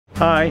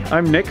Hi,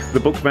 I'm Nick, the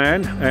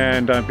bookman,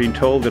 and I've been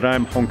told that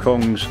I'm Hong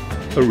Kong's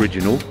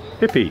original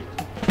hippie.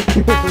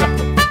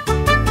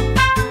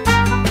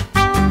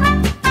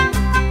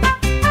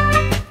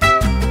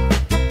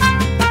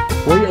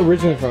 Where are you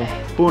originally from?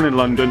 Born in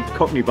London,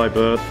 Cockney by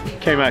birth.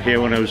 Came out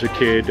here when I was a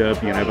kid,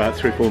 about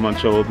 3 or 4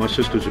 months old. My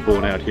sisters were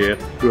born out here,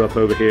 grew up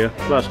over here.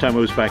 Last time I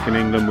was back in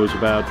England was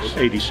about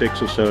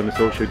 86 or so, and I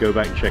thought I should go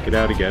back and check it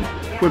out again.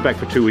 Went back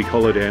for a 2-week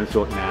holiday and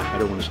thought, nah, I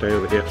don't want to stay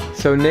over here.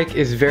 So Nick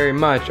is very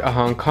much a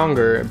Hong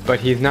Konger, but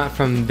he's not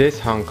from this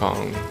Hong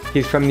Kong.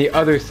 He's from the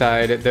other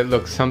side that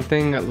looks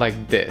something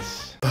like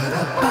this.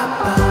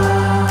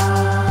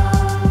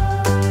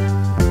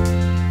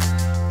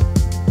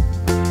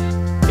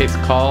 It's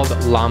called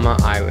Lamma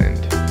Island.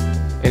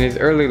 In his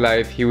early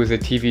life, he was a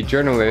TV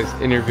journalist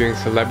interviewing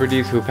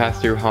celebrities who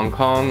passed through Hong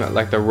Kong,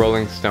 like the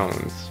Rolling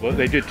Stones. Well,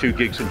 they did 2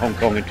 gigs in Hong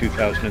Kong in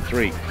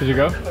 2003. Did you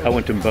go? I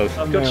went to them both.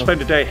 Got to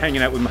spend a day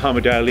hanging out with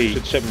Muhammad Ali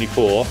at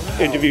 74,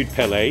 interviewed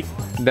Pele.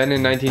 Then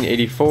in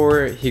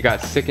 1984, he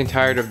got sick and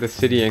tired of the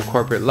city and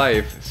corporate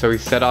life, so he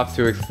set off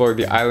to explore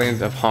the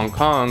islands of Hong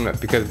Kong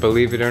because,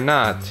 believe it or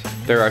not,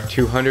 there are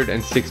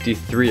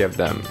 263 of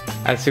them.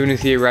 As soon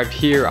as he arrived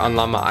here on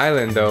Lamma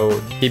Island though,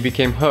 he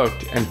became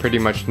hooked and pretty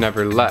much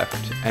never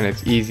left, and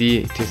it's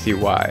easy to see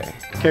why.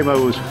 Came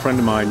over was a friend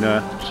of mine,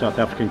 South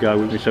African guy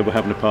with me, said we're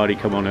having a party,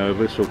 come on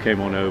over, so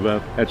came on over,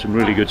 had some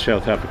really good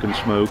South African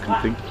smoke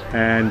and things,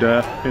 and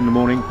in the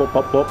morning, pop,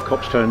 pop, pop,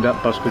 cops turned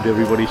up, busted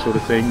everybody sort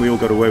of thing. We all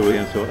got away with it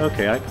and thought,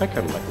 okay, I kind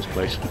of like this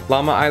place.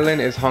 Lamma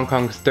Island is Hong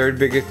Kong's 3rd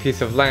biggest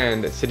piece of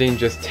land, sitting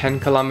just 10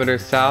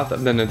 kilometers south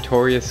of the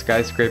notorious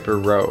skyscraper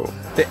Row.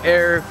 The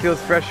air feels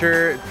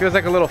fresher, it feels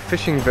like a little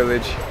fishing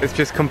village. It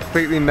just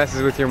completely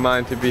messes with your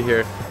mind to be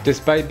here.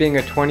 Despite being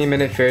a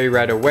 20-minute ferry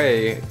ride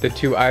away, the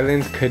 2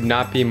 islands could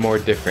not be more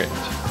different.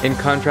 In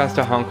contrast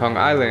to Hong Kong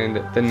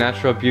Island, the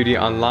natural beauty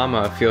on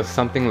Lamma feels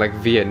something like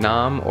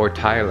Vietnam or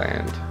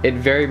Thailand. It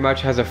very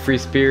much has a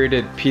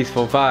free-spirited,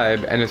 peaceful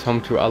vibe and is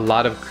home to a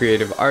lot of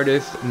creative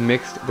artists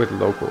mixed with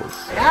locals.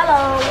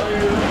 Hello!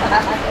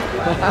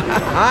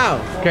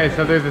 Wow! Okay,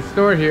 so there's a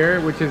store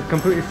here which is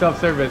completely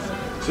self-service.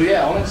 So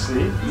yeah,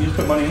 honestly, you just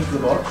put money into the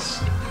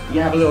box,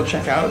 you have a little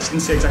checkout, you can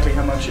see exactly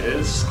how much it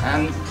is,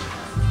 and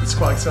it's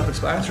quite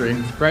self-explanatory.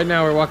 Right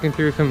now we're walking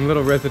through some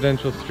little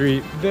residential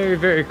street. Very,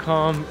 very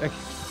calm.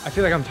 I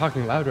feel like I'm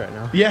talking loud right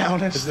now. Yeah,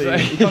 honestly,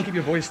 like, you can't keep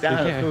your voice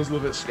down, it feels a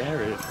little bit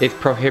scary. It's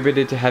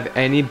prohibited to have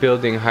any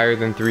building higher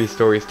than 3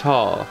 stories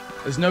tall.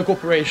 There's no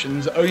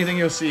corporations, the only thing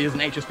you'll see is an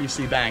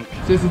HSBC bank.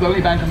 So this is the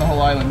only bank on the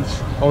whole island.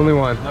 Only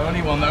one. The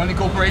only one, the only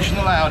corporation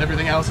allowed,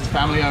 everything else is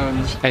family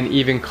owned. And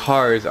even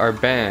cars are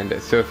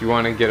banned, so if you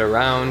want to get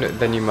around,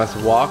 then you must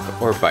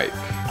walk or bike.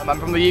 I'm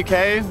from the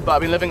UK, but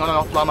I've been living on and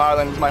off Lamma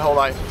Island my whole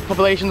life.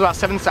 Population's about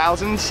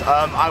 7,000.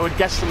 I would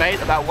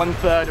guesstimate about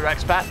 1/3 are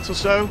expats or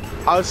so.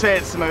 I would say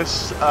it's the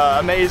most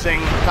amazing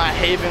kind of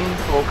haven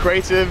for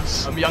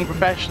creatives, young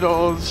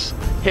professionals,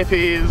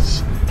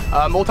 hippies,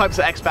 all types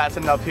of expats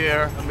end up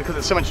here because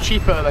it's so much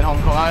cheaper than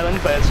Hong Kong Island,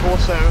 but it's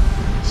also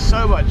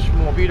so much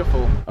more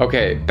beautiful.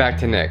 Okay, back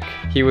to Nick.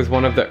 He was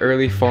one of the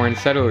early foreign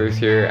settlers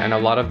here, and a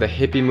lot of the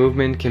hippie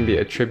movement can be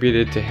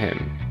attributed to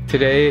him.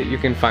 Today, you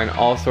can find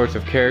all sorts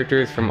of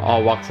characters from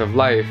all walks of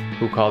life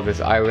who call this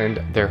island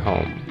their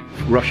home.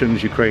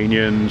 Russians,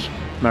 Ukrainians,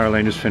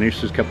 Marilena's Finnish,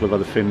 there's a couple of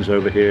other Finns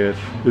over here.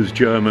 There's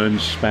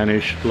Germans,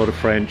 Spanish, a lot of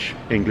French,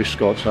 English,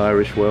 Scots,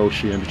 Irish,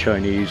 Welsh,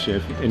 Chinese,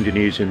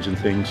 Indonesians and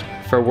things.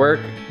 For work,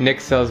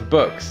 Nick sells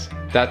books.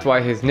 That's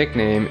why his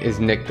nickname is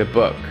Nick the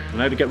Book.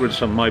 And I had to get rid of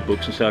some of my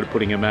books and started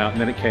putting them out,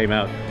 and then it came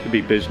out to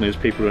be business.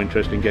 People are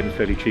interested in getting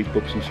fairly cheap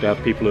books and stuff.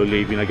 People are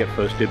leaving, I get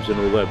first dibs on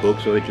all their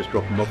books, so they just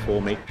drop them off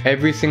for me.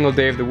 Every single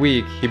day of the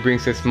week, he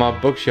brings his small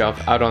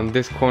bookshelf out on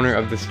this corner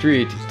of the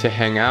street to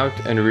hang out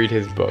and read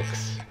his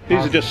books.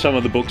 These are just some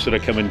of the books that I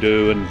come and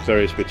do and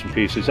various bits and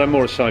pieces. I'm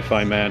more a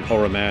sci-fi man,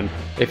 horror man.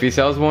 If he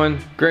sells one,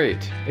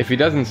 great. If he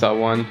doesn't sell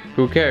one,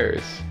 who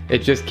cares?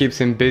 It just keeps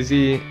him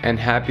busy and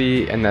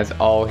happy, and that's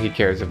all he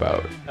cares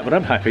about. But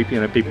I'm happy,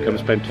 people come and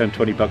spend 10,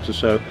 20 bucks or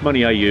so.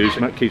 Money I use,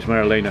 and that keeps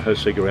Marilena her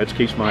cigarettes,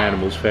 keeps my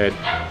animals fed,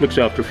 looks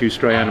after a few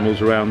stray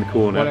animals around the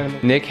corner.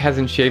 Nick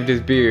hasn't shaved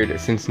his beard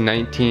since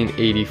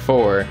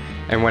 1984,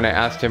 and when I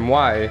asked him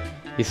why,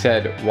 he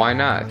said, why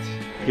not?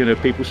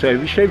 People say,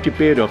 if you shaved your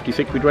beard off, do you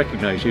think we'd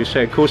recognize you? You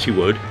say, of course you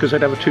would, because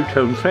I'd have a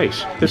 2-tone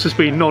face. This has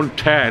been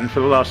non-tan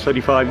for the last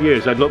 35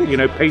 years. I'd look,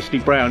 pasty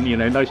brown,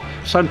 nice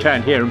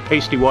suntan here and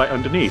pasty white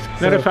underneath.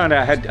 Then I found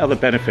out I had other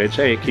benefits.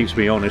 A, it keeps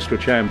me honest,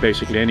 which I am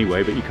basically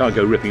anyway, but you can't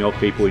go ripping off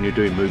people when you're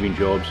doing moving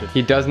jobs.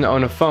 He doesn't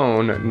own a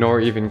phone,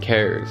 nor even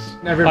cares.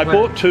 I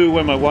bought 2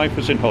 when my wife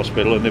was in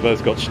hospital and they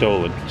both got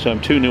stolen. So I'm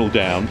 2-0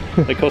 down.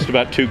 They cost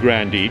about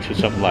 $2,000 each or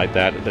something like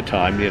that at the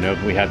time.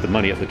 We had the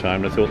money at the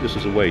time and I thought this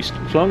is a waste.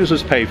 As long as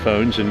there's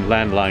payphones and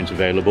landlines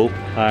available,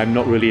 I'm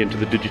not really into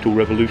the digital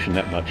revolution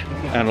that much.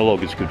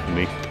 Analog is good for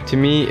me. To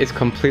me, it's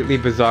completely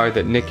bizarre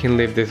that Nick can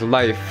live this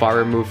life far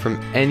removed from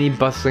any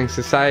bustling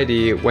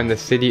society when the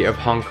city of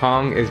Hong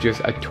Kong is just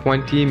a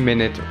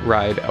 20-minute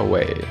ride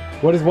away.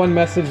 What is one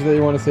message that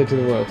you want to say to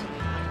the world?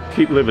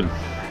 Keep living.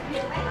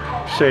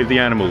 Save the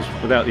animals.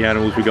 Without the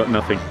animals, we got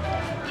nothing.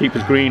 Keep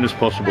as green as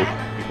possible.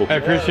 I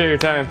appreciate your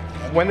time.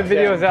 When the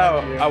video is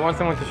out, I want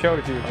someone to show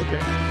it to you.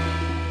 Okay.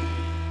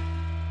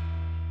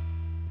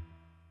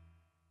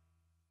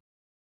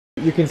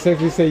 You can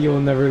safely say you will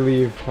never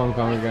leave Hong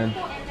Kong again.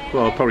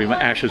 Well, probably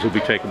my ashes will be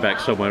taken back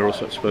somewhere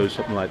else, I suppose,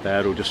 something like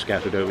that, or just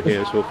scattered over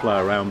here, so we'll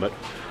fly around, but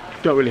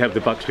don't really have the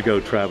bucks to go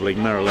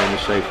travelling. Marilyn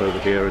is safe over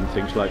here and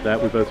things like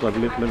that. We both love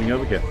living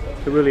over here.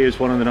 It really is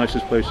one of the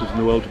nicest places in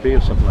the world to be,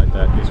 or something like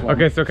that.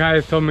 Okay, so Kai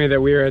has told me that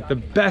we are at the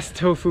best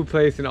tofu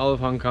place in all of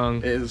Hong Kong.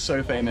 It is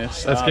so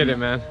famous. Let's get it,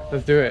 man.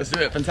 Let's do it. Let's do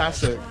it.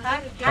 Fantastic.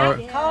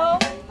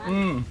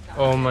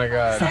 Oh my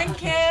god.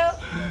 Thank you.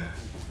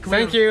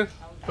 Thank you.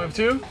 We have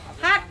two?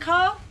 Hot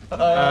cold.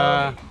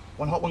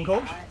 One hot, one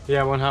cold?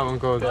 Yeah, one hot, one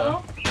cold.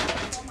 Yeah.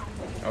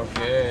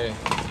 Okay.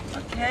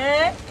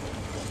 Okay.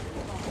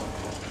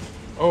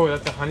 Oh,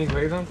 that's a honey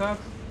glaze on top?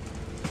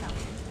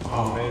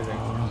 Oh, amazing.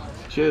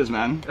 Cheers,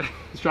 man.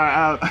 Let's try it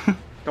out.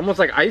 Almost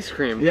like ice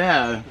cream.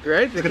 Yeah.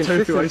 Right? Like a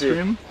tofu ice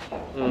cream.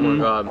 Oh my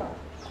god.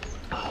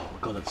 Oh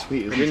god, that's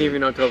sweet. I didn't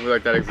even know tofu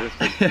like that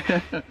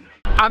existed.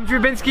 I'm Drew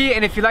Binsky,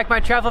 and if you like my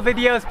travel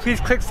videos, please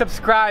click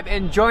subscribe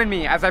and join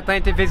me as I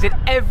plan to visit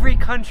every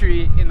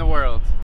country in the world.